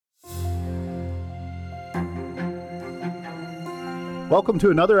Welcome to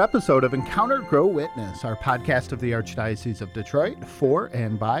another episode of Encounter, Grow, Witness, our podcast of the Archdiocese of Detroit for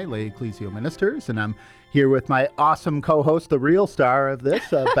and by lay ecclesial ministers. And I'm here with my awesome co-host, the real star of this,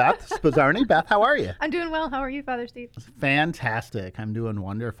 Beth Spizarny. Beth, how are you? I'm doing well. How are you, Father Steve? Fantastic. I'm doing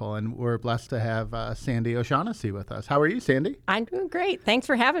wonderful. And we're blessed to have Sandy O'Shaughnessy with us. How are you, Sandy? I'm doing great. Thanks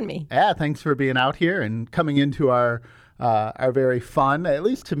for having me. Yeah, thanks for being out here and coming into our very fun, at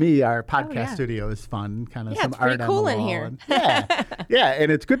least to me, our podcast studio is fun. Kind of some art on the wall. It's pretty cool in here. And, yeah,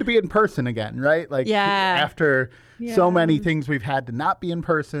 and it's good to be in person again, right? Like after so many things we've had to not be in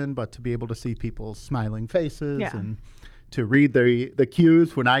person, but to be able to see people's smiling faces and to read the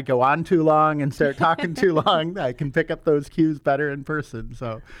cues when I go on too long and start talking too long, I can pick up those cues better in person.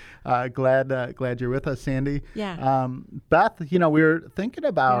 So glad you're with us, Sandy. Yeah. Beth, we were thinking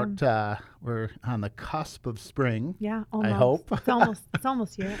about we're on the cusp of spring. Yeah, almost. I hope It's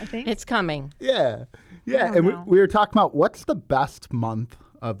almost here, I think. It's coming. Yeah. And we were talking about what's the best month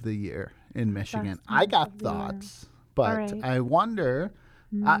of the year in Michigan. I got thoughts, but I wonder.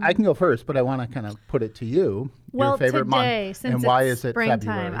 I can go first, but I want to kind of put it to you. Well, your favorite today, month, since and why it's is it springtime,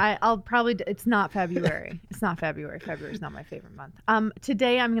 February? I'll probably. It's not February. It's not February. February is not my favorite month.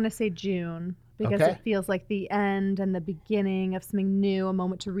 Today I'm going to say June because it feels like the end and the beginning of something new, a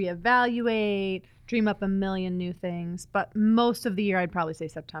moment to reevaluate, dream up a million new things. But most of the year, I'd probably say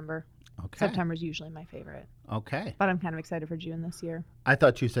September. Okay. September is usually my favorite. Okay. But I'm kind of excited for June this year. I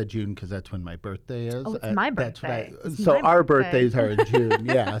thought you said June because that's when my birthday is. Oh, it's my birthday. So our birthdays are in June.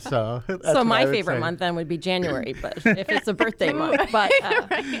 Yeah. So So my favorite month then would be January, but if it's a birthday month, but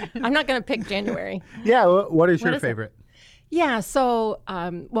I'm not going to pick January. Yeah. What is your favorite? Yeah. So,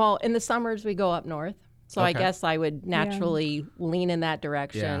 well, in the summers we go up north. So I guess I would naturally lean in that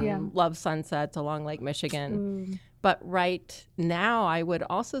direction. Yeah. Love sunsets along Lake Michigan. But right now, I would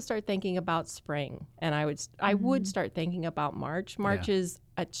also start thinking about spring, and I would start thinking about March. March is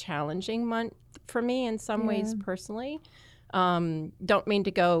a challenging month for me in some ways personally. Don't mean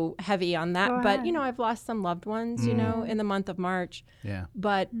to go heavy on that, but I've lost some loved ones, in the month of March. Yeah.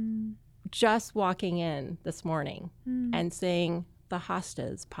 But just walking in this morning and seeing the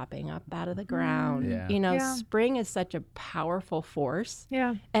hostas popping up out of the ground, spring is such a powerful force.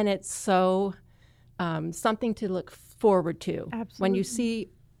 Yeah. And it's so something to look forward to. Absolutely. When you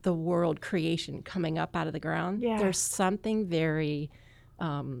see the world creation coming up out of the ground, there's something very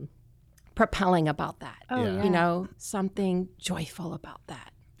propelling about that. Something joyful about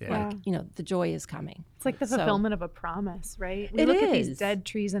that. Yeah. Like, the joy is coming. It's like the fulfillment of a promise, right? We It look at is. these dead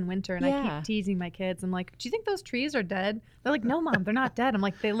trees in winter, and I keep teasing my kids. I'm like, do you think those trees are dead? They're like, no, Mom, they're not dead. I'm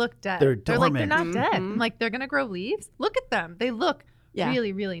like, they look dead. They're like, dormant. they're not dead. I'm like, they're going to grow leaves? Look at them. They look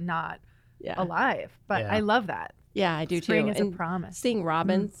really, really not alive. But I love that. Yeah, I do Spring too. is a promise. Seeing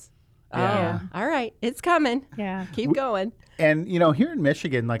robins. Yeah. Oh, all right. It's coming. Yeah. Keep going. And, here in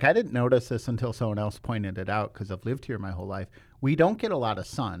Michigan, like I didn't notice this until someone else pointed it out because I've lived here my whole life. We don't get a lot of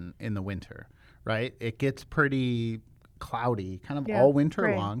sun in the winter, right? It gets pretty cloudy kind of all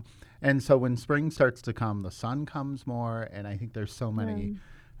winter long. And so when spring starts to come, the sun comes more. And I think there's so many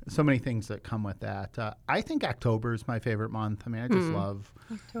things that come with that. I think October is my favorite month. I mean, I just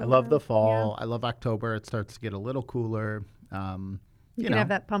love the fall. I love October. It starts to get a little cooler. You can have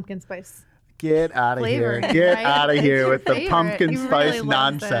that pumpkin spice. Get out of here. Flavoring, Get right? out of here with the favorite. pumpkin He spice really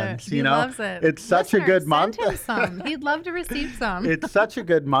loves nonsense. it. He loves it. It's such a good month. Send him some. He'd love to receive some. It's such a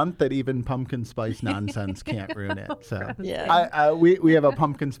good month that even pumpkin spice nonsense can't ruin it. So Yeah. we have a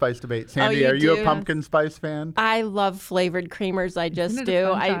pumpkin spice debate. Sandy, are you a pumpkin spice fan? I love flavored creamers. I just Isn't it a do.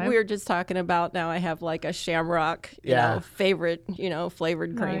 fun time? We were just talking about now I have like a shamrock, favorite,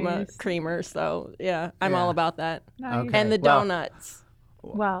 flavored creamer. So I'm all about that. Nice. Okay. And the Well- donuts.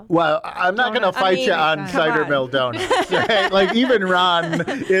 Well, I'm not going to fight you on cider mill donuts. Right? Like even Ron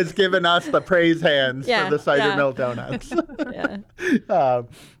is giving us the praise hands for the cider mill donuts.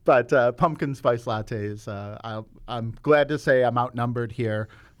 But pumpkin spice lattes, I'm glad to say I'm outnumbered here.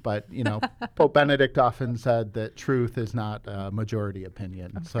 But, Pope Benedict often said that truth is not a majority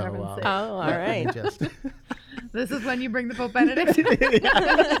opinion. So, all right. this is when you bring the Pope Benedict.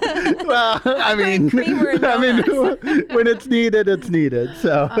 Well, I mean, when it's needed, it's needed.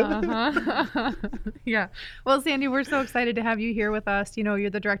 So, Yeah. Well, Sandy, we're so excited to have you here with us. You're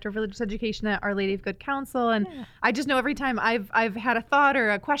the director of religious education at Our Lady of Good Counsel, and I just know every time I've had a thought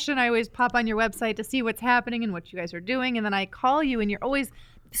or a question, I always pop on your website to see what's happening and what you guys are doing, and then I call you, and you're always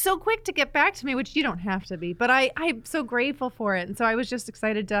so quick to get back to me, which you don't have to be, but I'm so grateful for it. And so I was just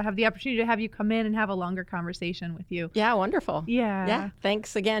excited to have the opportunity to have you come in and have a longer conversation with you. Yeah, wonderful. Yeah. Yeah.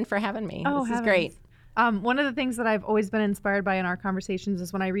 Thanks again for having me. Oh, this is great. One of the things that I've always been inspired by in our conversations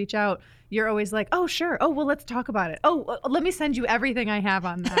is when I reach out, you're always like, oh, sure. Oh, well, let's talk about it. Oh, let me send you everything I have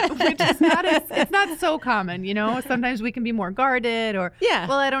on that, which is it's not so common, you know? Sometimes we can be more guarded or,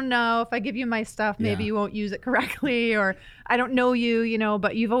 well, I don't know. If I give you my stuff, maybe you won't use it correctly, or I don't know you, you know,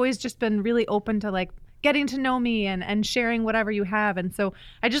 but you've always just been really open to like getting to know me and sharing whatever you have. And so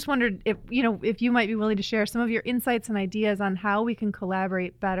I just wondered if you might be willing to share some of your insights and ideas on how we can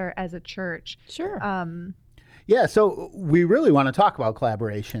collaborate better as a church. Sure. Yeah, so we really want to talk about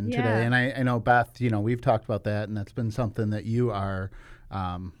collaboration today. And I know, Beth, we've talked about that, and that's been something that you are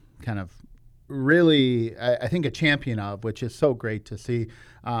kind of really, I think, a champion of, which is so great to see.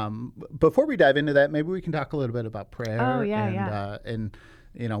 Before we dive into that, maybe we can talk a little bit about prayer. Oh, yeah, and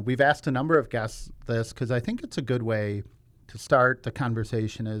we've asked a number of guests this because I think it's a good way to start the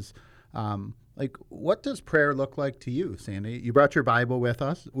conversation is, what does prayer look like to you, Sandy? You brought your Bible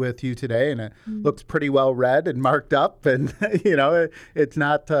with you today, and it looks pretty well read and marked up. And, it's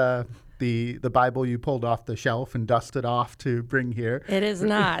not the Bible you pulled off the shelf and dusted off to bring here. It is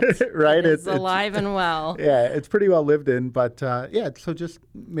not. Right? It's alive and well. Yeah, it's pretty well lived in. But, so just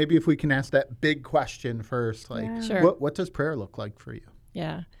maybe if we can ask that big question first, Sure. What does prayer look like for you?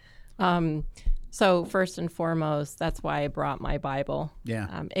 Yeah. So first and foremost, that's why I brought my Bible.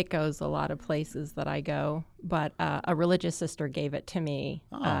 Yeah. It goes a lot of places that I go, but a religious sister gave it to me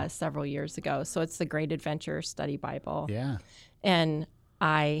several years ago. So it's the Great Adventure Study Bible. Yeah. And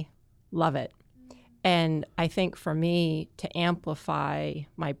I love it. And I think for me to amplify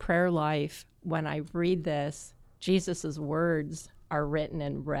my prayer life, when I read this, Jesus's words are written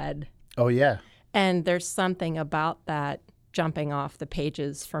in red. Oh, yeah. And there's something about that jumping off the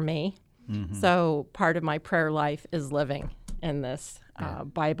pages for me. Mm-hmm. So part of my prayer life is living in this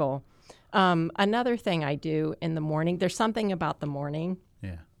Bible. Another thing I do in the morning, there's something about the morning.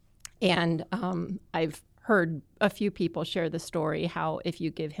 Yeah. And I've heard a few people share the story how if you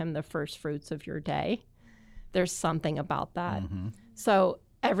give him the first fruits of your day, there's something about that. Mm-hmm. So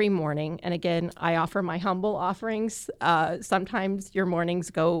every morning, and again, I offer my humble offerings. Sometimes your mornings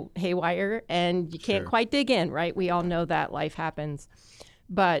go haywire and you can't quite dig in, right? We all know that life happens.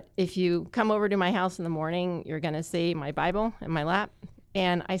 But if you come over to my house in the morning, you're going to see my Bible in my lap.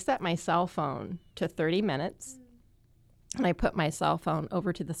 And I set my cell phone to 30 minutes, and I put my cell phone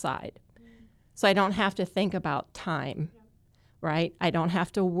over to the side. So I don't have to think about time, right? I don't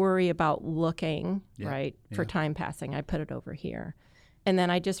have to worry about looking, for time passing. I put it over here. And then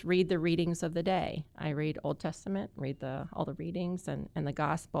I just read the readings of the day. I read Old Testament, read all the readings and the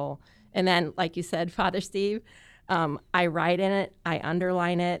gospel. And then, like you said, Father Steve, I write in it, I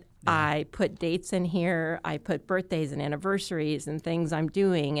underline it, I put dates in here, I put birthdays and anniversaries and things I'm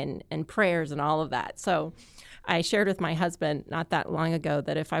doing and prayers and all of that. So I shared with my husband not that long ago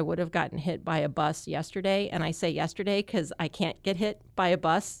that if I would have gotten hit by a bus yesterday, and I say yesterday because I can't get hit by a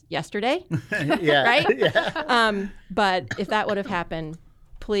bus yesterday, right? Yeah. But if that would have happened,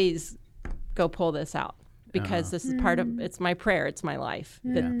 please go pull this out because this is part of, it's my prayer, it's my life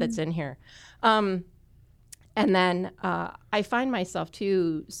that's in here. And then I find myself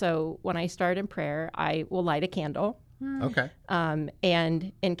too, so when I start in prayer, I will light a candle. Okay. And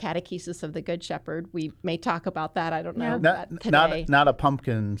in Catechesis of the Good Shepherd, we may talk about that. I don't know today. Not a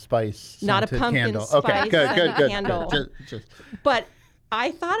pumpkin spice not a pumpkin candle. Spice okay, good. Candle. But I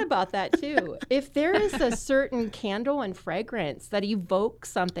thought about that too. If there is a certain candle and fragrance that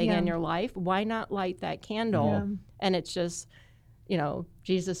evokes something in your life, why not light that candle? Yeah. And it's just,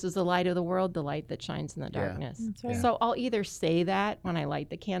 Jesus is the light of the world, the light that shines in the darkness. That's right. So I'll either say that when I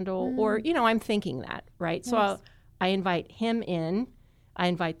light the candle or, I'm thinking that, right? Yes. So I invite him in, I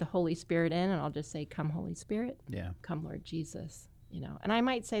invite the Holy Spirit in, and I'll just say, come, Holy Spirit. Yeah. Come, Lord Jesus. And I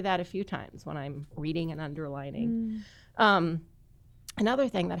might say that a few times when I'm reading and underlining. Another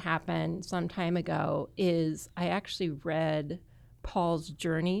thing that happened some time ago is I actually read Paul's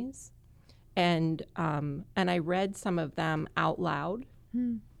journeys, and I read some of them out loud.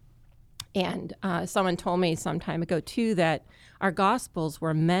 And someone told me some time ago, too, that our Gospels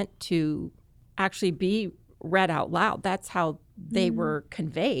were meant to actually be read out loud. That's how they were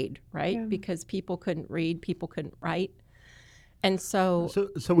conveyed, right? Yeah. Because people couldn't read, people couldn't write. And so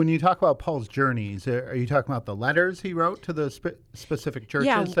when you talk about Paul's journeys, are you talking about the letters he wrote to the specific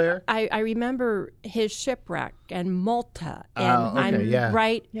churches there? I remember his shipwreck and Malta. And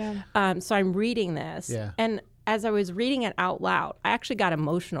right? Yeah. So I'm reading this. Yeah. And as I was reading it out loud, I actually got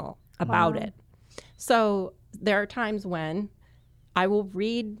emotional about it. So there are times when I will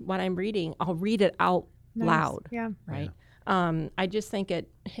read what I'm reading. I'll read it out loud. Yeah. Right. I just think it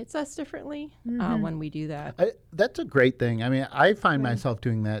hits us differently when we do that. That's a great thing. I mean, I find myself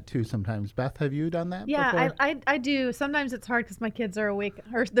doing that too sometimes. Beth, have you done that before? I do. Sometimes it's hard because my kids are awake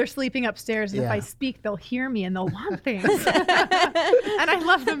or they're sleeping upstairs. And if I speak, they'll hear me and they'll want things. And I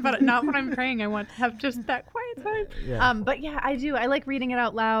love them, but not when I'm praying. I want to have just that quiet time. Yeah. But yeah, I do. I like reading it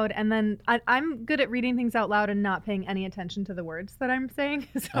out loud. And then I'm good at reading things out loud and not paying any attention to the words that I'm saying.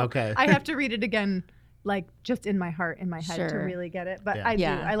 So Okay. I have to read it again, like just in my heart, in my head to Sure. really get it. But Yeah. I do.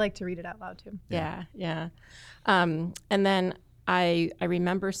 I like to read it out loud too. Yeah. And then I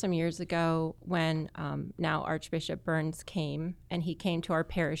remember some years ago when now Archbishop Burns came, and he came to our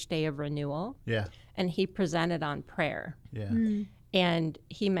parish day of renewal. Yeah. And he presented on prayer. Yeah. And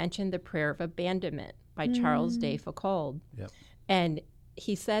he mentioned the prayer of abandonment by Charles de Foucauld. Yep. And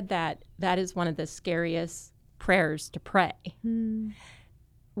he said that that is one of the scariest prayers to pray.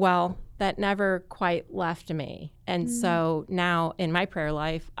 Well, that never quite left me. And so now in my prayer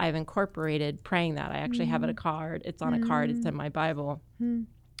life, I've incorporated praying that. I actually have it a card. It's on a card. It's in my Bible.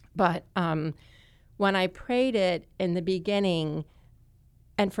 But when I prayed it in the beginning,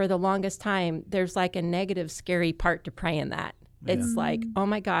 and for the longest time, there's like a negative, scary part to praying that. It's like, oh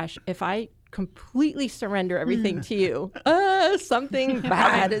my gosh, if I completely surrender everything to you, something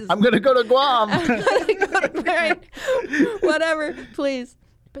bad is... I'm going to go to Guam. I'm going to go to bed. Whatever, please.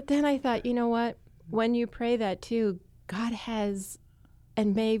 But then I thought, you know what? When you pray that too, God has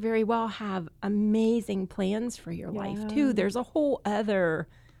and may very well have amazing plans for your life too. There's a whole other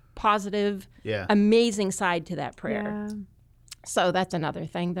positive, amazing side to that prayer. So that's another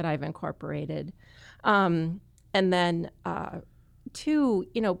thing that I've incorporated. And then two,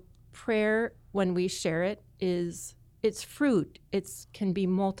 prayer, when we share it, it's fruit. It can be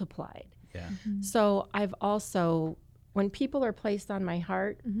multiplied. Yeah. So I've also, when people are placed on my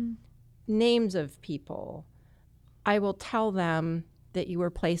heart, names of people, I will tell them that you were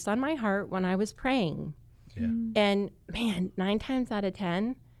placed on my heart when I was praying. Yeah. And man, 9 times out of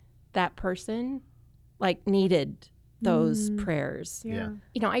 10, that person needed those prayers. Yeah.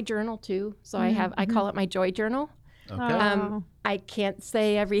 I journal too. So I call it my joy journal. Okay. I can't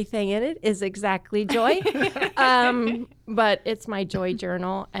say everything in it is exactly joy, but it's my joy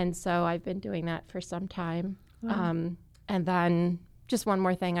journal. And so I've been doing that for some time. And then just one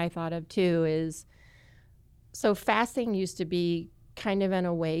more thing I thought of too is, so fasting used to be kind of an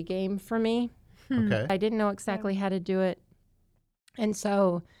away game for me. Okay. I didn't know exactly how to do it. And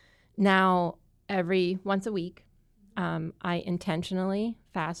so now once a week, I intentionally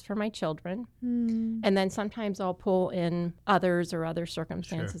fast for my children. And then sometimes I'll pull in others or other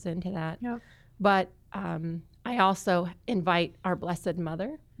circumstances into that. Yep. But I also invite our Blessed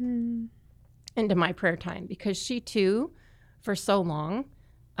Mother into my prayer time, because she too, for so long,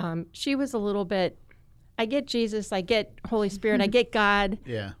 she was a little bit, I get Jesus, I get Holy Spirit, I get God.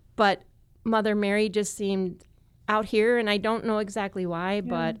 Yeah. But Mother Mary just seemed out here, and I don't know exactly why,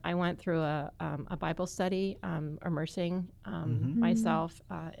 but I went through a Bible study, immersing myself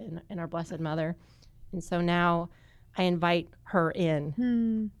in our Blessed Mother. And so now I invite her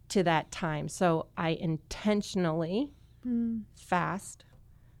in to that time. So I intentionally fast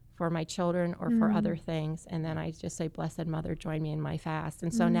for my children or for other things. And then I just say, Blessed Mother, join me in my fast.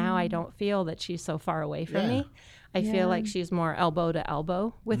 And so now I don't feel that she's so far away from me. I feel like she's more elbow to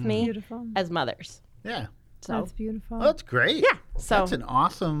elbow with me as mothers. Yeah. So That's beautiful. Oh, that's great. Yeah. So That's an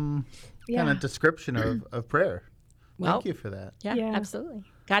awesome kind of description of prayer. Thank you for that. yeah, absolutely.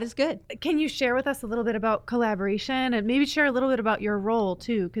 God is good. Can you share with us a little bit about collaboration, and maybe share a little bit about your role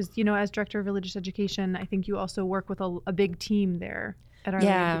too? Because, as Director of Religious Education, I think you also work with a big team there at our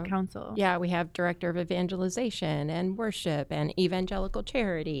Lady Council. Yeah, we have Director of Evangelization and Worship and Evangelical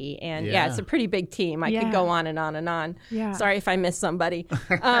Charity. And it's a pretty big team. I could go on and on and on. Yeah. Sorry if I missed somebody.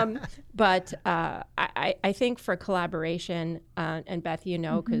 But I think for collaboration, and Beth,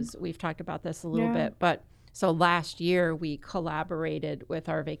 because we've talked about this a little bit, but so last year we collaborated with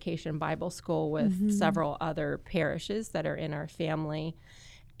our Vacation Bible School with several other parishes that are in our family.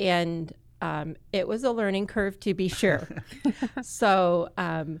 And it was a learning curve, to be sure. So,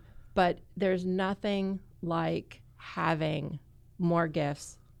 but there's nothing like having more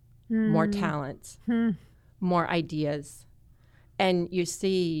gifts, more talents, more ideas. And you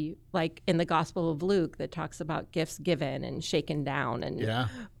see, like in the Gospel of Luke, that talks about gifts given and shaken down and,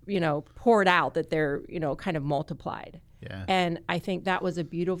 poured out, that they're, kind of multiplied. Yeah. And I think that was a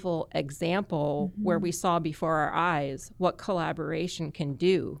beautiful example where we saw before our eyes what collaboration can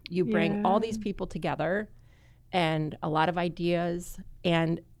do. You bring all these people together and a lot of ideas,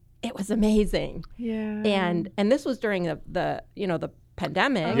 and it was amazing. Yeah. And this was during the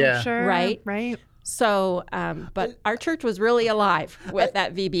pandemic, Sure. right? Right. So, but our church was really alive with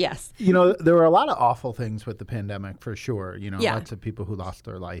that VBS. There were a lot of awful things with the pandemic, for sure. Yeah. Lots of people who lost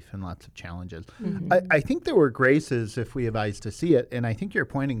their life and lots of challenges. Mm-hmm. I think there were graces if we have eyes to see it. And I think you're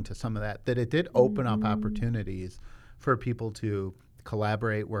pointing to some of that it did open up opportunities for people to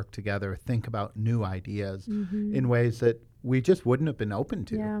collaborate, work together, think about new ideas in ways that we just wouldn't have been open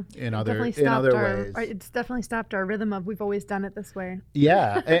to in other ways. It's definitely stopped our rhythm of we've always done it this way.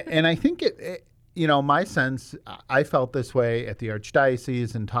 Yeah. And I think my sense, I felt this way at the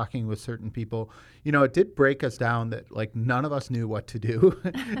Archdiocese and talking with certain people, it did break us down that like none of us knew what to do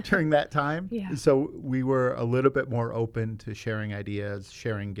during that time. Yeah. So we were a little bit more open to sharing ideas,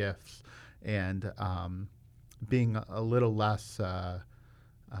 sharing gifts, and being a little less,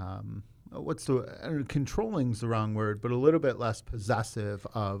 controlling's the wrong word, but a little bit less possessive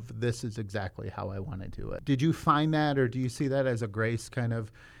of this is exactly how I want to do it. Did you find that, or do you see that as a grace kind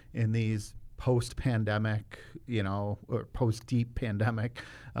of in these post-pandemic, or post-deep pandemic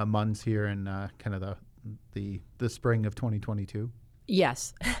months here in kind of the spring of 2022?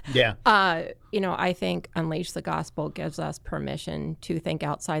 Yes. Yeah. I think Unleash the Gospel gives us permission to think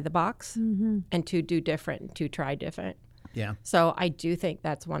outside the box and to do different, to try different. Yeah. So I do think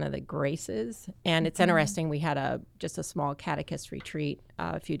that's one of the graces. And it's interesting. We had just a small catechist retreat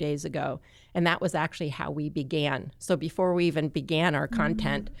a few days ago, and that was actually how we began. So before we even began our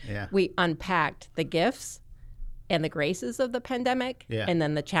content, we unpacked the gifts and the graces of the pandemic, and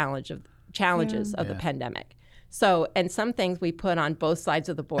then the challenges of the pandemic. So, and some things we put on both sides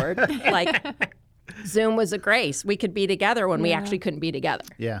of the board, like Zoom was a grace. We could be together when we actually couldn't be together.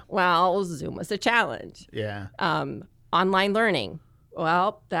 Yeah. Well, Zoom was a challenge. Yeah. Online learning.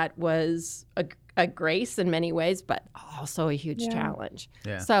 Well, that was a grace in many ways, but also a huge challenge.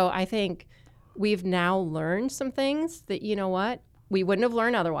 Yeah. So I think we've now learned some things that, we wouldn't have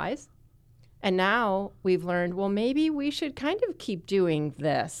learned otherwise. And now we've learned, well, maybe we should kind of keep doing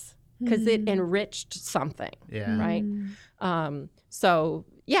this because it enriched something, right? So,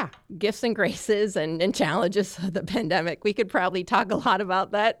 gifts and graces and challenges of the pandemic. We could probably talk a lot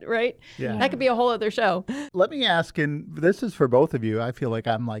about that, right? Yeah. That could be a whole other show. Let me ask, and this is for both of you. I feel like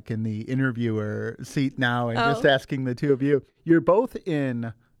I'm like in the interviewer seat now and just asking the two of you. You're both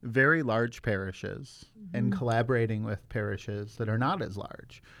in very large parishes and collaborating with parishes that are not as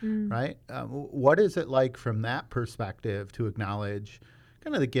large, right? What is it like from that perspective to acknowledge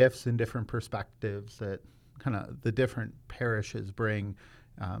kind of the gifts and different perspectives that kind of the different parishes bring,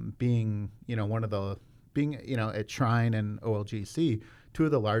 being at Shrine and OLGC, two of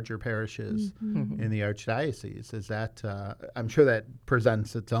the larger parishes in the Archdiocese? Is that, I'm sure that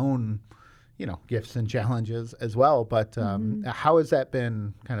presents its own, gifts and challenges as well, but how has that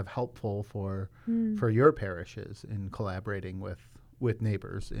been kind of helpful for your parishes in collaborating with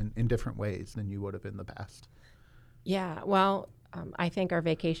neighbors in different ways than you would have in the past? Yeah, well, I think our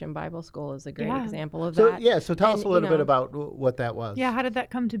Vacation Bible School is a great example of that. So tell us a little bit about what that was. Yeah, how did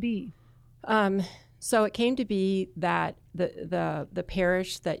that come to be? So it came to be that the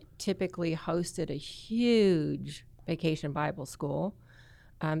parish that typically hosted a huge Vacation Bible School,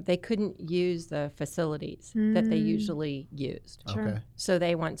 they couldn't use the facilities that they usually used. Sure. Okay. So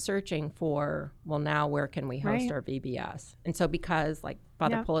they went searching for, well, now where can we host our VBS? And so because, like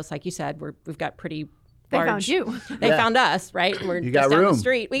Father Pullis, like you said, we've got pretty They large, found you. They found us, right? We're you just got down room. the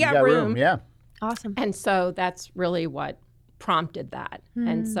street. We you got room. Yeah. Awesome. And so that's really what prompted that.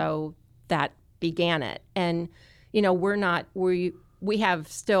 And so that began it. And, we have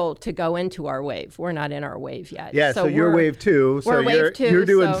still to go into our wave. We're not in our wave yet. Yeah, so you're wave two. So you're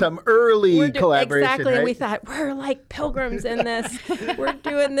doing some early collaboration, exactly. Right? And we thought, we're like pilgrims in this. We're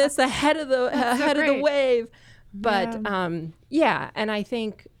doing this ahead of the wave. But, and I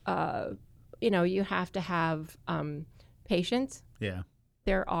think, you have to have patience. Yeah.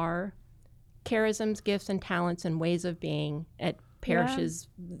 There are charisms, gifts, and talents and ways of being at parishes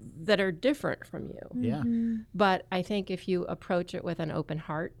that are different from you. Yeah. But I think if you approach it with an open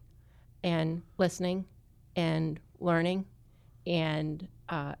heart and listening and learning, and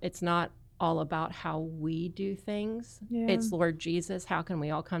it's not all about how we do things. Yeah. It's Lord Jesus, how can we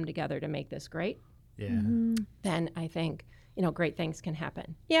all come together to make this great? Yeah. Then I think great things can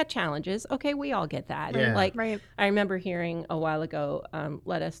happen. Yeah, challenges. Okay, we all get that. Yeah. I remember hearing a while ago,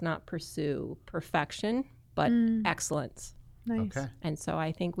 let us not pursue perfection, but excellence. Nice. Okay. And so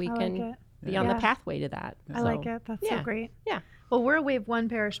I think we can be on the pathway to that. I like it. That's so great. Yeah. Well, we're a wave 1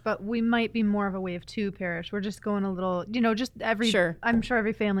 parish, but we might be more of a wave 2 parish. We're just going a little, just Sure. I'm sure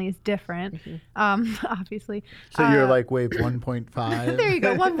every family is different, obviously. So you're like wave 1.5? There you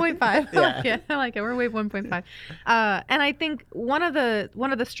go, 1.5. Yeah. I like it. We're wave 1.5. And I think one of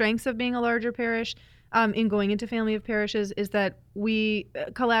the strengths of being a larger parish in going into family of parishes is that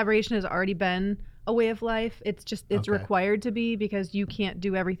collaboration has already been a way of life. It's required to be, because you can't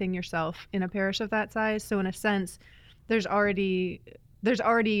do everything yourself in a parish of that size. So in a sense, there's already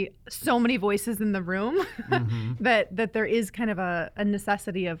so many voices in the room that there is kind of a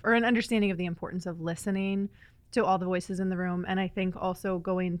necessity or an understanding of the importance of listening to all the voices in the room. And I think also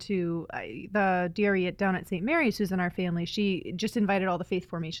going to the DRE down at St. Mary's, who's in our family, she just invited all the faith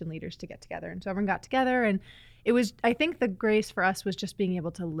formation leaders to get together. And so everyone got together, and I think the grace for us was just being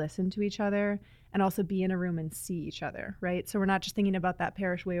able to listen to each other and also be in a room and see each other, right? So we're not just thinking about that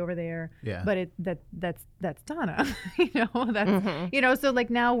parish way over there, but that's Donna, so like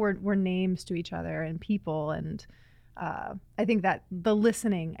now we're names to each other and people, and I think that the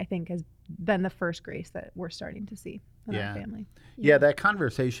listening, has been the first grace that we're starting to see in our family. Yeah, that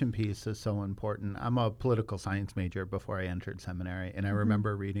conversation piece is so important. I'm a political science major before I entered seminary, and I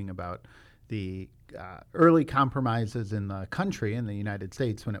remember reading about the early compromises in the country, in the United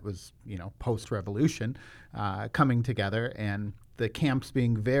States, when it was, post-revolution, coming together, and the camps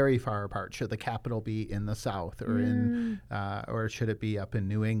being very far apart. Should the capital be in the South, or or should it be up in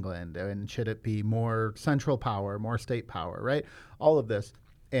New England? And should it be more central power, more state power, right? All of this.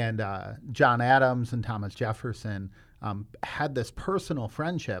 And John Adams and Thomas Jefferson had this personal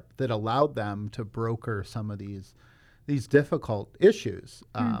friendship that allowed them to broker some of these difficult issues.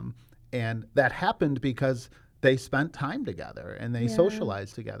 And that happened because they spent time together and they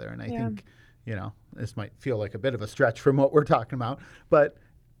socialized together. And I think, this might feel like a bit of a stretch from what we're talking about, but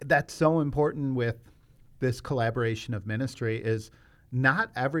that's so important with this collaboration of ministry is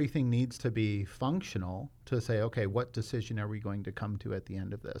not everything needs to be functional to say, okay, what decision are we going to come to at the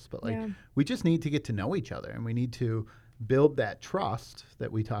end of this? But we just need to get to know each other, and we need to build that trust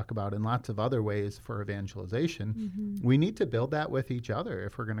that we talk about in lots of other ways for evangelization. We need to build that with each other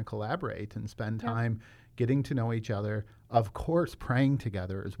if we're going to collaborate and spend time getting to know each other. Of course, praying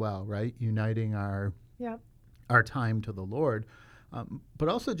together as well, right? Uniting our time to the Lord, but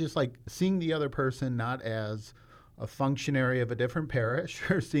also just like seeing the other person not as a functionary of a different parish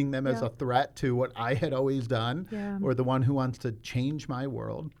or seeing them as a threat to what I had always done or the one who wants to change my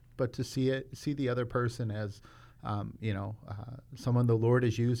world, but to see the other person as someone the Lord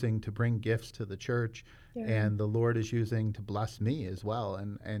is using to bring gifts to the church, and the Lord is using to bless me as well,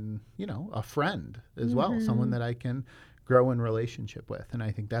 and a friend as well, someone that I can grow in relationship with. And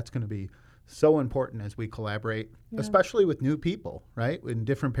I think that's going to be so important as we collaborate, especially with new people, right? In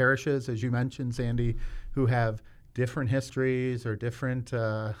different parishes, as you mentioned, Sandy, who have different histories or different,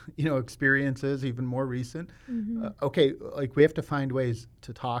 experiences, even more recent. We have to find ways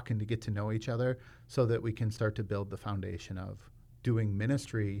to talk and to get to know each other so that we can start to build the foundation of doing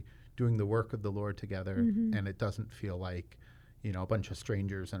ministry, doing the work of the Lord together, and it doesn't feel like, a bunch of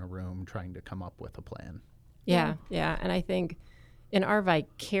strangers in a room trying to come up with a plan. Yeah. And I think in our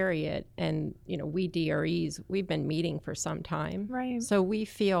vicariate, and, we DREs, we've been meeting for some time. Right. So we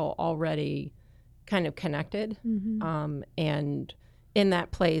feel already kind of connected, and in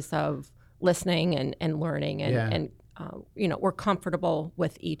that place of listening and learning, and we're comfortable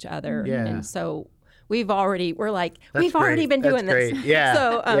with each other, and so we've already been doing this.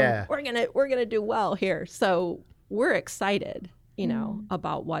 So we're gonna do well here. So we're excited,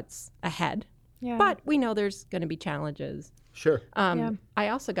 about what's ahead. Yeah. But we know there's going to be challenges. Sure. I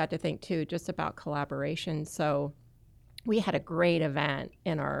also got to think too just about collaboration. So we had a great event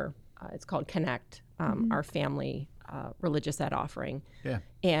in our it's called Connect, our family religious ed offering. Yeah.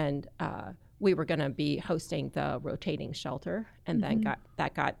 And we were going to be hosting the rotating shelter, and then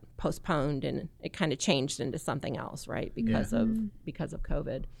that got postponed, and it kind of changed into something else, right? Because of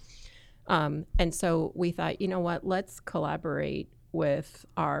COVID. And so we thought, what, let's collaborate with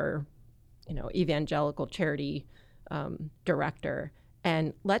our, evangelical charity director,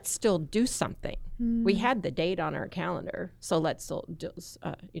 and let's still do something. We had the date on our calendar, so let's still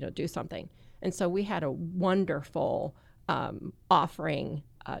do something. And so we had a wonderful offering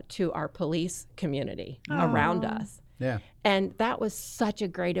to our police community around us. Yeah. And that was such a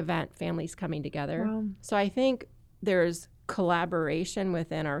great event, families coming together. Wow. So I think there's collaboration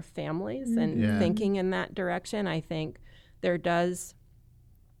within our families and thinking in that direction. I think there does,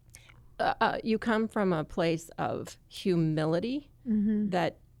 you come from a place of humility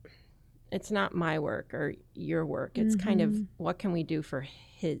that it's not my work or your work. It's kind of what can we do for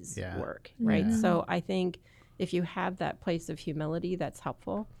his work, right? Yeah. So I think if you have that place of humility, that's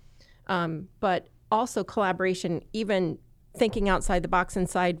helpful. But also collaboration, even thinking outside the box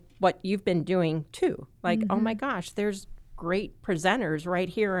inside what you've been doing too. Like, oh my gosh, there's great presenters right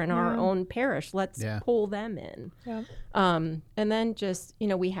here in our own parish. Let's pull them in. Yeah. And then just,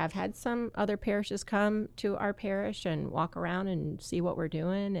 we have had some other parishes come to our parish and walk around and see what we're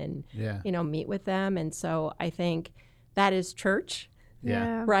doing and, meet with them. And so I think that is church.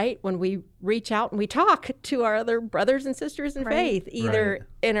 Yeah. Right? When we reach out and we talk to our other brothers and sisters in faith, either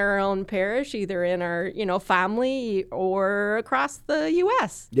in our own parish, either in our, family or across the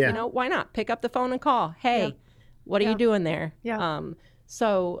U.S. Yeah. Why not? Pick up the phone and call. Hey, what are you doing there? Yeah.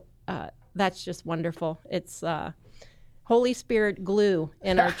 So that's just wonderful. It's Holy Spirit glue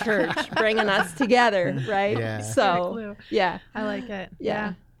in our church, bringing us together, right? Yeah. So, yeah. I like it.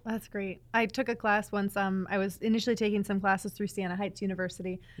 Yeah. That's great. I took a class once. I was initially taking some classes through Siena Heights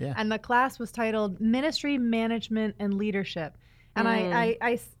University, and the class was titled Ministry, Management, and Leadership. And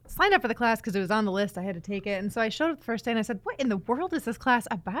I signed up for the class because it was on the list. I had to take it. And so I showed up the first day and I said, what in the world is this class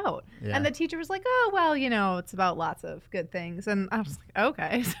about? Yeah. And the teacher was like, oh, well, it's about lots of good things. And I was like,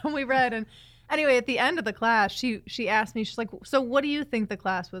 okay. So we read. And anyway, at the end of the class, she asked me, she's like, so what do you think the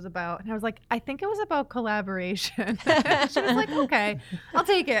class was about? And I was like, I think it was about collaboration. She was like, okay, I'll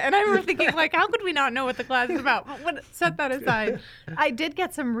take it. And I remember thinking, like, how could we not know what the class is about? But set that aside. I did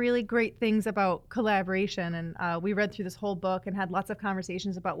get some really great things about collaboration. And we read through this whole book and had lots of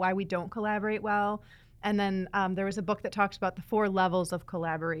conversations about why we don't collaborate well. And then there was a book that talks about the 4 levels of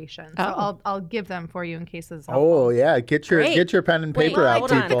collaboration. So I'll give them for you in case it's helpful. Oh, yeah. Get your pen and paper out,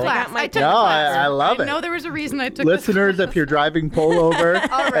 people. I took the class. I love it. I know there was a reason I took Listeners, if you're driving, pull over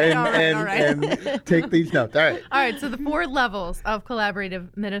all right. and take these notes. All right. All right. So the 4 levels of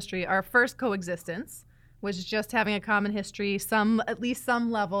collaborative ministry are first coexistence, which is just having a common history, at least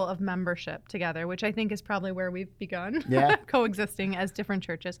some level of membership together, which I think is probably where we've begun, coexisting as different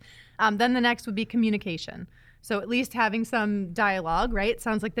churches. Then the next would be communication. So at least having some dialogue, right? It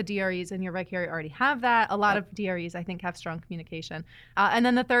sounds like the DREs in your vicariate already have that. A lot of DREs, I think, have strong communication. And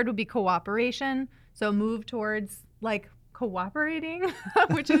then the third would be cooperation. So move towards cooperating,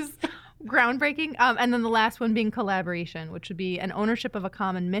 which is groundbreaking. And then the last one being collaboration, which would be an ownership of a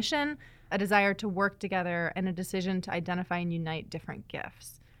common mission, a desire to work together, and a decision to identify and unite different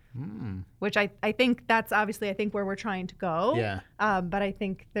gifts. Which I think that's obviously, where we're trying to go. Yeah. But I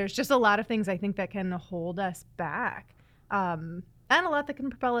think there's just a lot of things I think that can hold us back, and a lot that can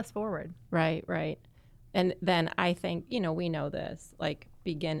propel us forward. Right. And then I think, we know this,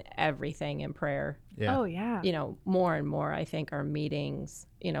 begin everything in prayer. Yeah. Oh, yeah. More and more, I think our meetings,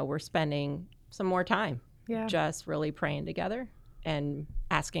 we're spending some more time just really praying together and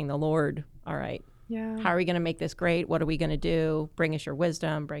asking the Lord, all right, how are we going to make this great? What are we going to do? Bring us your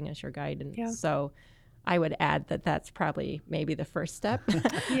wisdom, bring us your guidance. Yeah. So I would add that that's probably maybe the first step.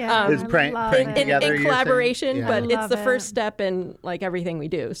 Is praying together in collaboration, but it's the first step in everything we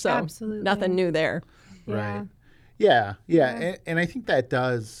do. So absolutely. Nothing new there. Right. Yeah. And I think that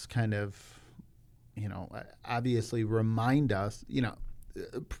does kind of, obviously remind us,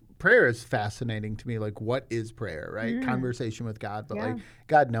 prayer is fascinating to me. What is prayer, right? Conversation with God, but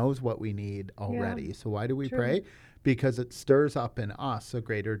God knows what we need already. Yeah. So why do we pray? Because it stirs up in us a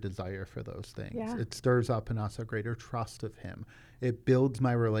greater desire for those things. Yeah. It stirs up in us a greater trust of Him. It builds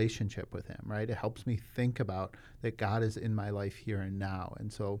my relationship with Him, right? It helps me think about that God is in my life here and now.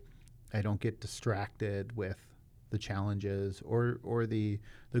 And so I don't get distracted with the challenges or the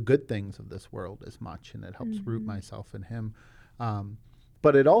good things of this world as much. And it helps root myself in Him.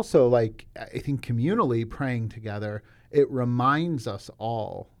 But it also, I think communally praying together, it reminds us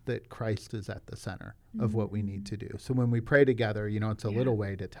all that Christ is at the center of what we need to do. So when we pray together, it's a little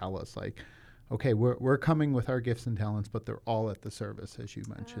way to tell us, okay, we're coming with our gifts and talents, but they're all at the service, as you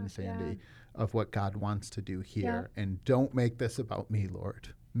mentioned, Sandy, of what God wants to do here. Yeah. And don't make this about me, Lord.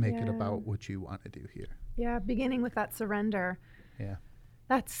 Make it about what you want to do here. Yeah, beginning with that surrender. Yeah.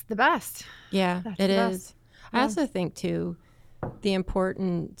 That's the best. Yeah, That's it the is. best. I also think, too, the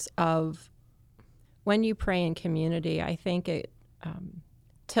importance of when you pray in community, I think it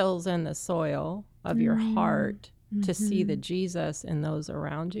tills in the soil of your heart to see the Jesus in those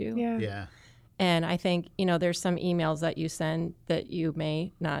around you. Yeah. And I think, there's some emails that you send that you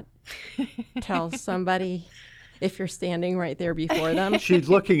may not tell somebody if you're standing right there before them. She's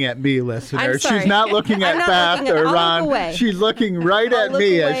looking at me, listener. I'm sorry. She's not looking at Beth or Ron. She's looking right at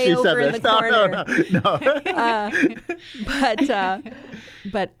me as she said this. No.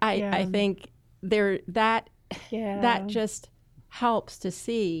 But I think that just helps to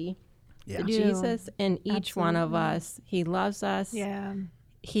see the Jesus in each one of us. He loves us. Yeah.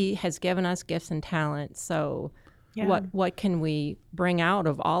 he has given us gifts and talents. So what can we bring out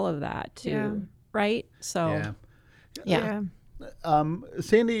of all of that too? Right? So yeah.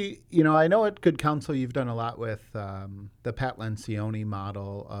 Sandy, I know at Good Counsel you've done a lot with the Pat Lencioni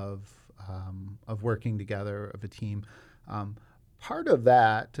model of working together, of a team. Part of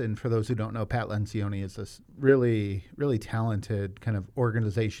that, and for those who don't know, Pat Lencioni is this really, really talented kind of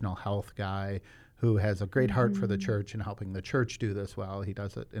organizational health guy who has a great heart for the church and helping the church do this well. He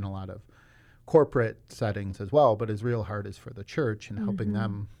does it in a lot of corporate settings as well, but his real heart is for the church and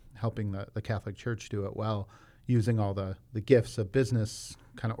helping the Catholic Church do it well, using all the gifts of business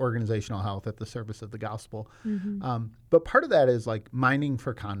kind of organizational health at the service of the gospel. But part of that is like mining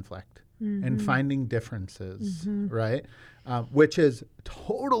for conflict and finding differences, right? Which is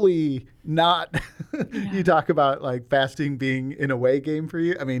totally not, you talk about like fasting being an away game for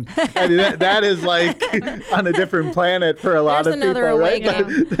you. I mean, that is like on a different planet for a lot of people, right?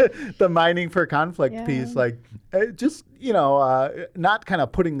 The mining for conflict piece, like just, not kind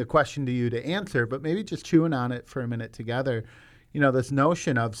of putting the question to you to answer, but maybe just chewing on it for a minute together. This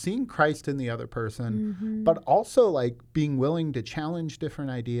notion of seeing Christ in the other person, but also like being willing to challenge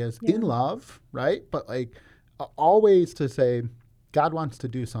different ideas in love, right? But like always to say, God wants to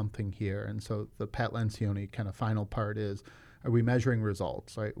do something here. And so the Pat Lencioni kind of final part is, are we measuring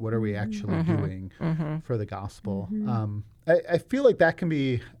results, right? What are we actually doing for the gospel? I feel like that can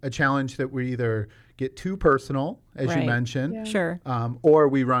be a challenge that we either get too personal, as you mentioned, or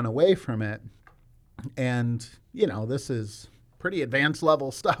we run away from it. And, this is pretty advanced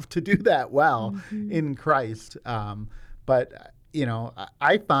level stuff to do that well in Christ. But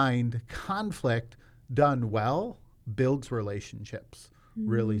I find conflict done well builds relationships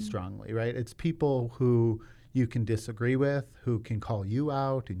really strongly, right? It's people who you can disagree with, who can call you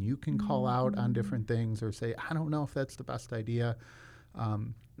out, and you can call out on different things or say, I don't know if that's the best idea.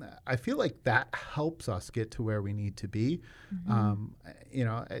 I feel like that helps us get to where we need to be.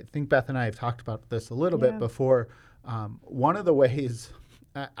 I think Beth and I have talked about this a little bit before. One of the ways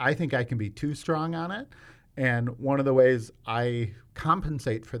I think I can be too strong on it, and one of the ways I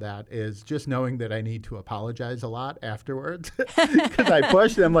compensate for that is just knowing that I need to apologize a lot afterwards because I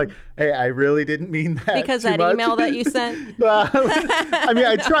pushed them like, hey, I really didn't mean that. Because that much. email that you sent? I mean,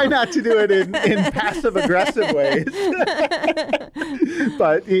 I try not to do it in passive aggressive ways,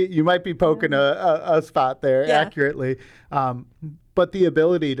 but you might be poking a spot there accurately. But the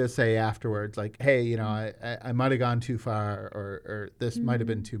ability to say afterwards, like, hey, I might have gone too far or this might have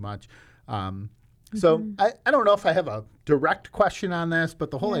been too much. So I don't know if I have a direct question on this,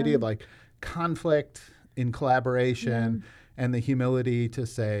 but the whole idea of like conflict in collaboration and the humility to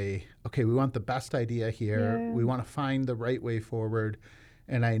say, okay, we want the best idea here. Yeah. We want to find the right way forward.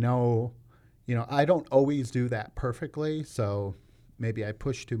 And I know, I don't always do that perfectly. So maybe I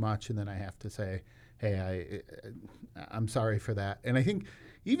push too much and then I have to say, hey, I'm sorry for that. And I think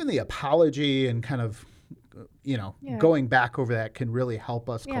even the apology and kind of going back over that can really help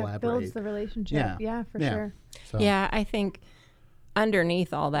us collaborate. Builds the relationship. Yeah, for sure. So. Yeah, I think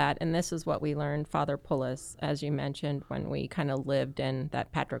underneath all that, and this is what we learned, Father Pullis, as you mentioned, when we kind of lived in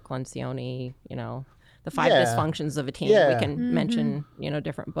that Patrick Lencioni, the 5 dysfunctions of a team. We can mention,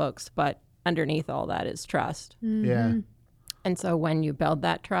 different books, but underneath all that is trust. Yeah. And so when you build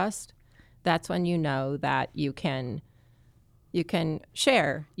that trust, that's when you know that you can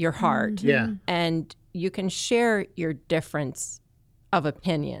share your heart. And you can share your difference of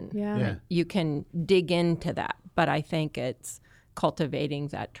opinion. Yeah. You can dig into that. But I think it's cultivating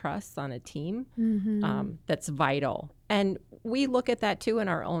that trust on a team that's vital. And we look at that too in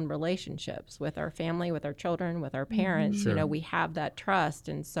our own relationships with our family, with our children, with our parents. Sure. We have that trust.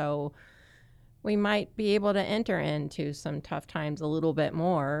 And so we might be able to enter into some tough times a little bit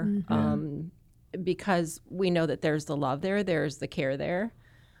more because we know that there's the love there, there's the care there.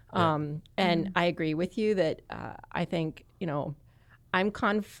 And I agree with you that I think, I'm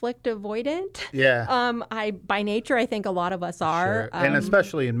conflict avoidant. Yeah. By nature, I think a lot of us are. Sure. And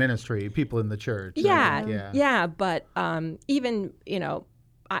especially in ministry, people in the church. Yeah. But even,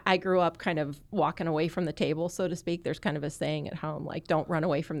 I grew up kind of walking away from the table, so to speak. There's kind of a saying at home, like, don't run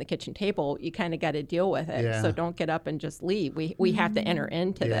away from the kitchen table. You kind of got to deal with it. Yeah. So don't get up and just leave. We have to enter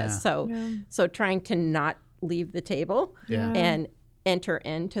into this. So trying to not leave the table and enter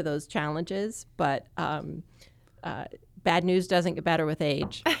into those challenges. But bad news doesn't get better with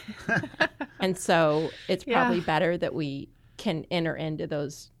age. And so it's probably better that we can enter into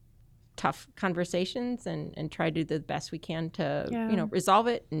those tough conversations and try to do the best we can to resolve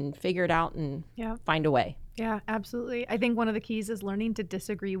it and figure it out and find a way. Yeah, absolutely. I think one of the keys is learning to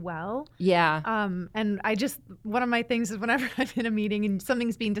disagree well. Yeah. And one of my things is whenever I'm in a meeting and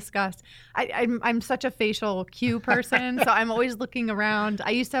something's being discussed, I'm such a facial cue person. So I'm always looking around. I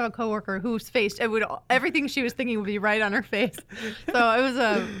used to have a coworker whose face, everything she was thinking would be right on her face. So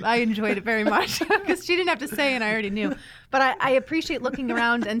I enjoyed it very much because she didn't have to say and I already knew. But I appreciate looking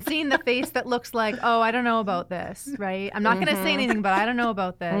around and seeing the face that looks like, oh, I don't know about this, right? I'm not going to say anything, but I don't know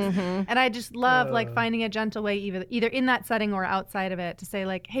about this. And I just love like finding a gentle way, either in that setting or outside of it, to say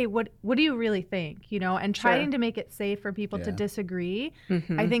like, hey, what do you really think? And trying to make it safe for people to disagree,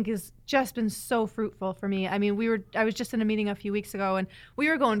 I think has just been so fruitful for me. I mean, I was just in a meeting a few weeks ago and we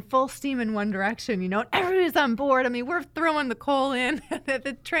were going full steam in one direction, and everybody's on board. I mean, we're throwing the coal in,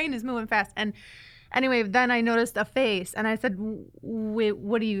 the train is moving fast. And anyway, then I noticed a face and I said, wait,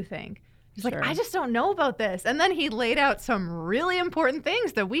 what do you think? He's like, I just don't know about this. And then he laid out some really important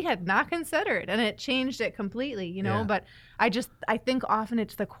things that we had not considered, and it changed it completely, But I think often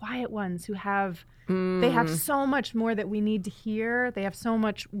it's the quiet ones who they have so much more that we need to hear. They have so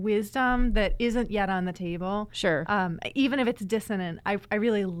much wisdom that isn't yet on the table. Sure. Even if it's dissonant, I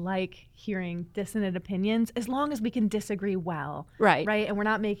really like hearing dissonant opinions as long as we can disagree well. Right. Right. And we're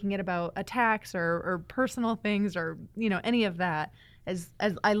not making it about attacks or personal things or, any of that. As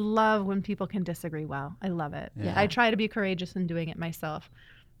I love when people can disagree well. I love it. Yeah. I try to be courageous in doing it myself,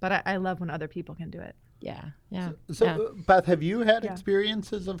 but I love when other people can do it. Yeah. Yeah. So Beth, have you had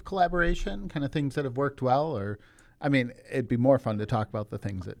experiences of collaboration, kind of things that have worked well? Or, I mean, it'd be more fun to talk about the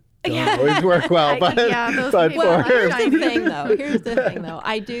things that don't always work well. But, Here's the thing, though.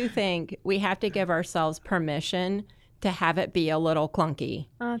 I do think we have to give ourselves permission to have it be a little clunky.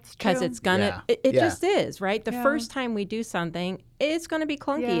 That's true. Because it's gonna, it just is, right? The first time we do something, it's gonna be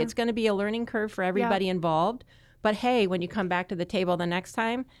clunky. Yeah. It's gonna be a learning curve for everybody involved. But hey, when you come back to the table the next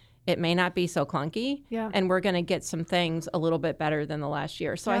time, it may not be so clunky, and we're gonna get some things a little bit better than the last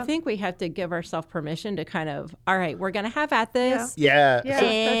year. So I think we have to give ourselves permission to kind of, all right, we're gonna have at this. Yeah.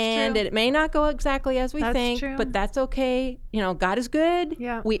 And it may not go exactly as we think, but that's okay. God is good.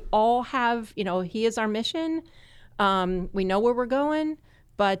 Yeah. We all have, He is our mission. We know where we're going,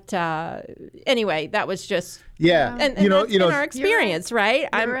 but anyway, that was just and that's been our experience, right?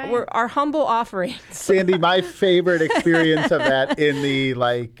 We're our humble offerings. Sandy, my favorite experience of that in the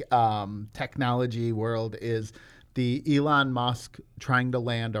technology world is the Elon Musk trying to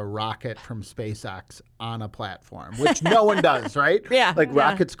land a rocket from SpaceX on a platform, which no one does, right?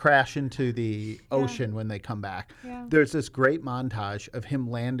 Rockets crash into the ocean when they come back. Yeah. There's this great montage of him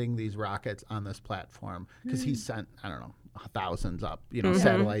landing these rockets on this platform because he sent, I don't know, thousands up,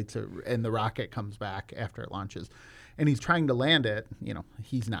 satellites, and the rocket comes back after it launches. And he's trying to land it.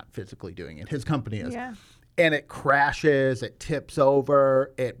 He's not physically doing it. His company is. Yeah. And it crashes, it tips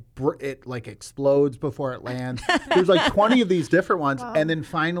over, it explodes before it lands. There's 20 of these different ones. Wow. And then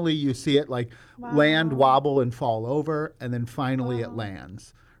finally you see it land, wobble, and fall over. And then finally it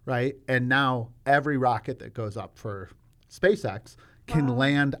lands, right? And now every rocket that goes up for SpaceX can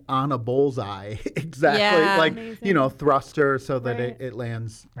land on a bullseye exactly, thruster so that it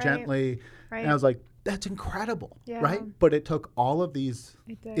lands gently. Right. And I was like, that's incredible, right? But it took all of these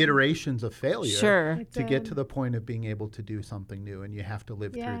iterations of failure to get to the point of being able to do something new, and you have to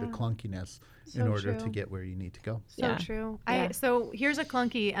live through the clunkiness in order to get where you need to go. So true. So here's a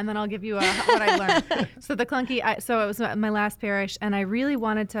clunky, and then I'll give you what I learned. So the clunky, so it was my last parish, and I really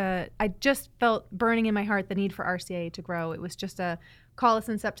I just felt burning in my heart the need for RCIA to grow. It was just call us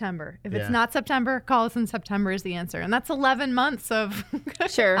in September. If it's not September, call us in September is the answer. And that's 11 months of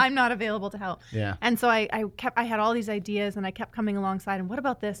I'm not available to help. Yeah. And so I had all these ideas, and I kept coming alongside, and what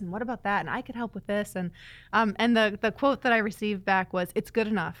about this and what about that, and I could help with this, and the quote that I received back was, "It's good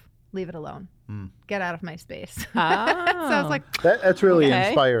enough. Leave it alone. Get out of my space." So I was like, that's really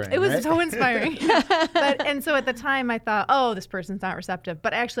inspiring. It was so inspiring. And so at the time I thought, oh, this person's not receptive.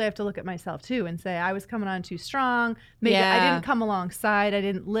 But actually I have to look at myself too and say I was coming on too strong. Maybe I didn't come alongside. I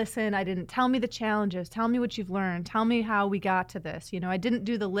didn't listen. I didn't tell me the challenges. Tell me what you've learned. Tell me how we got to this. I didn't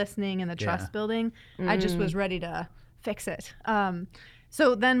do the listening and the trust building. I just was ready to fix it.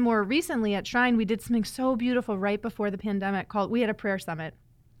 So then more recently at Shrine, we did something so beautiful right before the pandemic we had a prayer summit.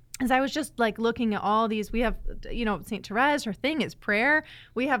 As I was just looking at all these, we have, St. Therese, her thing is prayer.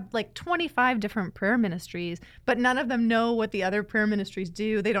 We have 25 different prayer ministries, but none of them know what the other prayer ministries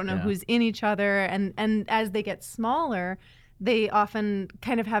do. They don't know who's in each other. And as they get smaller, they often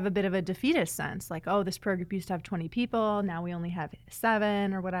kind of have a bit of a defeatist sense, this prayer group used to have 20 people. Now we only have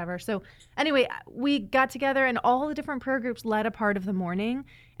 7 or whatever. So anyway, we got together and all the different prayer groups led a part of the morning.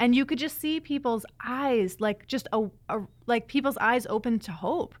 And you could just see people's eyes, people's eyes open to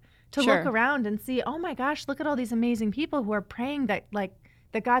hope. to Sure. look around and see, oh my gosh, look at all these amazing people who are praying that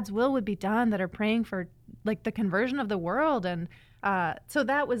that God's will would be done, that are praying for like the conversion of the world. And so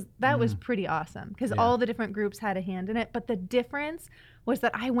that was pretty awesome, because all the different groups had a hand in it. But the difference was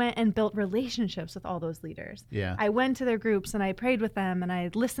that I went and built relationships with all those leaders. Yeah. I went to their groups and I prayed with them and I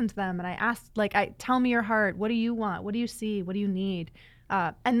listened to them and I asked, tell me your heart. What do you want? What do you see? What do you need?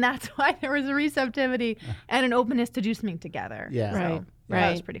 And that's why there was a receptivity and an openness to do something together. Yeah. So, Right.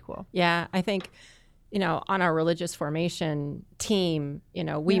 that was pretty cool. Yeah, I think, on our religious formation team,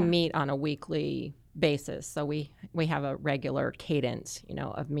 we meet on a weekly basis. So we have a regular cadence,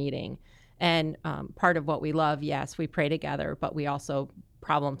 of meeting. And part of what we love, yes, we pray together, but we also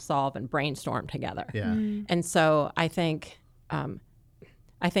problem solve and brainstorm together. Yeah. And so I think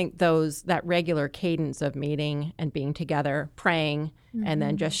that regular cadence of meeting and being together, praying, and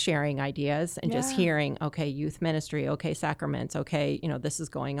then just sharing ideas and just hearing, okay, youth ministry, okay, sacraments, okay, this is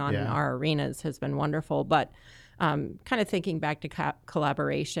going on in our arenas has been wonderful. But kind of thinking back to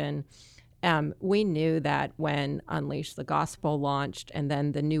collaboration, we knew that when Unleash the Gospel launched and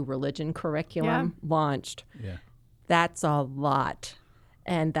then the new religion curriculum launched, that's a lot,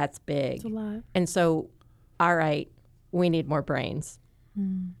 and that's big. It's a lot. And so, all right, we need more brains.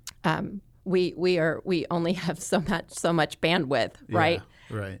 We only have so much bandwidth, right?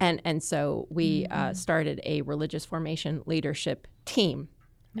 Yeah, right. And so we started a religious formation leadership team.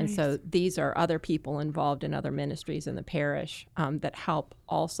 Nice. And so these are other people involved in other ministries in the parish that help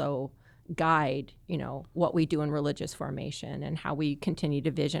also guide, what we do in religious formation and how we continue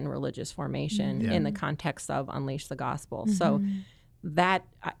to vision religious formation in the context of Unleash the Gospel. So that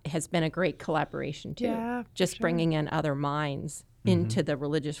has been a great collaboration too. Yeah, just bringing in other minds into the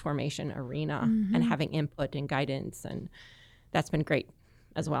religious formation arena and having input and guidance, and that's been great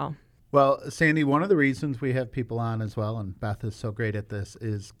as well. Well, Sandy, one of the reasons we have people on as well, and Beth is so great at this,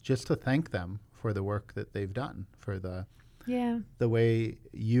 is just to thank them for the work that they've done, for the way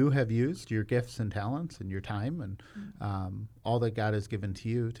you have used your gifts and talents and your time and all that God has given to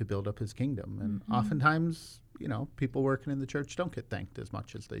you to build up his kingdom. And oftentimes, people working in the church don't get thanked as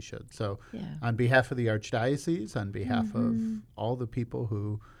much as they should. So on behalf of the Archdiocese, on behalf of all the people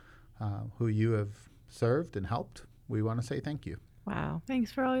who you have served and helped, we want to say thank you. Wow.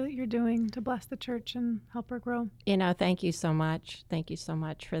 Thanks for all that you're doing to bless the church and help her grow. Thank you so much. Thank you so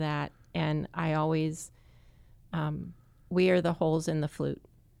much for that. And I always, we are the holes in the flute.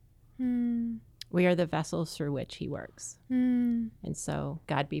 We are the vessels through which he works. And so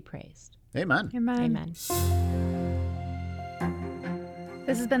God be praised. Amen. Amen. Amen.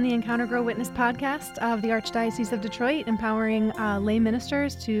 This has been the Encounter Grow Witness podcast of the Archdiocese of Detroit, empowering lay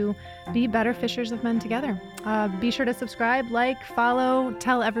ministers to be better fishers of men together. Be sure to subscribe, follow,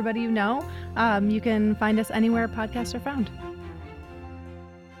 tell everybody you know. You can find us anywhere podcasts are found.